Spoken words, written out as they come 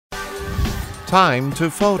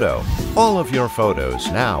TimeToPhoto. All of your photos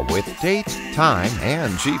now with date, time,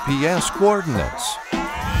 and GPS coordinates.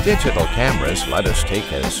 Digital cameras let us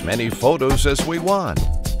take as many photos as we want,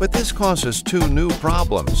 but this causes two new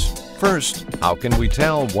problems. First, how can we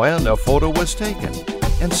tell when a photo was taken?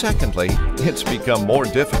 And secondly, it's become more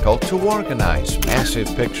difficult to organize massive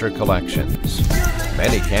picture collections.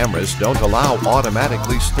 Many cameras don't allow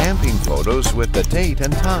automatically stamping photos with the date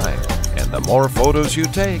and time. And the more photos you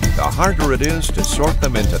take, the harder it is to sort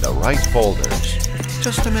them into the right folders.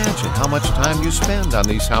 Just imagine how much time you spend on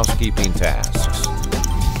these housekeeping tasks.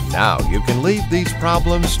 Now you can leave these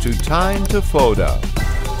problems to TimeToPhoto.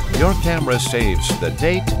 Your camera saves the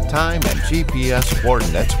date, time, and GPS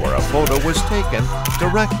coordinates where a photo was taken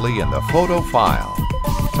directly in the photo file.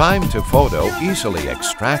 TimeToPhoto easily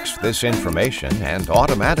extracts this information and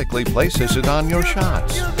automatically places it on your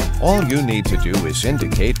shots. All you need to do is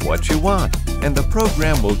indicate what you want, and the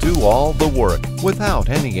program will do all the work without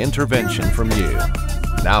any intervention from you.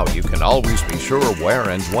 Now you can always be sure where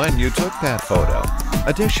and when you took that photo.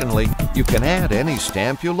 Additionally, you can add any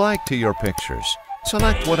stamp you like to your pictures.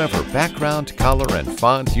 Select whatever background, color, and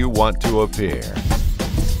font you want to appear.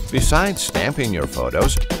 Besides stamping your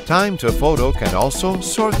photos, TimeToPhoto can also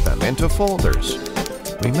sort them into folders.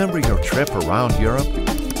 Remember your trip around Europe?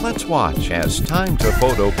 Let's watch as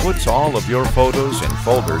TimeToPhoto puts all of your photos in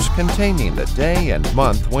folders containing the day and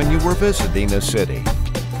month when you were visiting a city.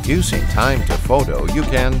 Using TimeToPhoto, you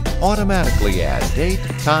can automatically add date,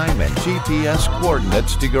 time, and GPS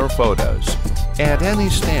coordinates to your photos. Add any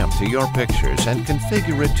stamp to your pictures and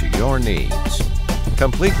configure it to your needs.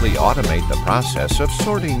 Completely automate the process of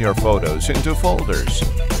sorting your photos into folders.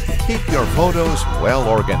 Keep your photos well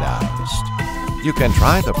organized. You can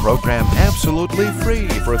try the program absolutely free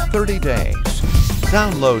for 30 days.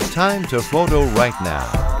 Download TimeToPhoto right now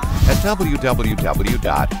at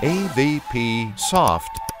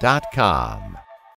www.avpsoft.com.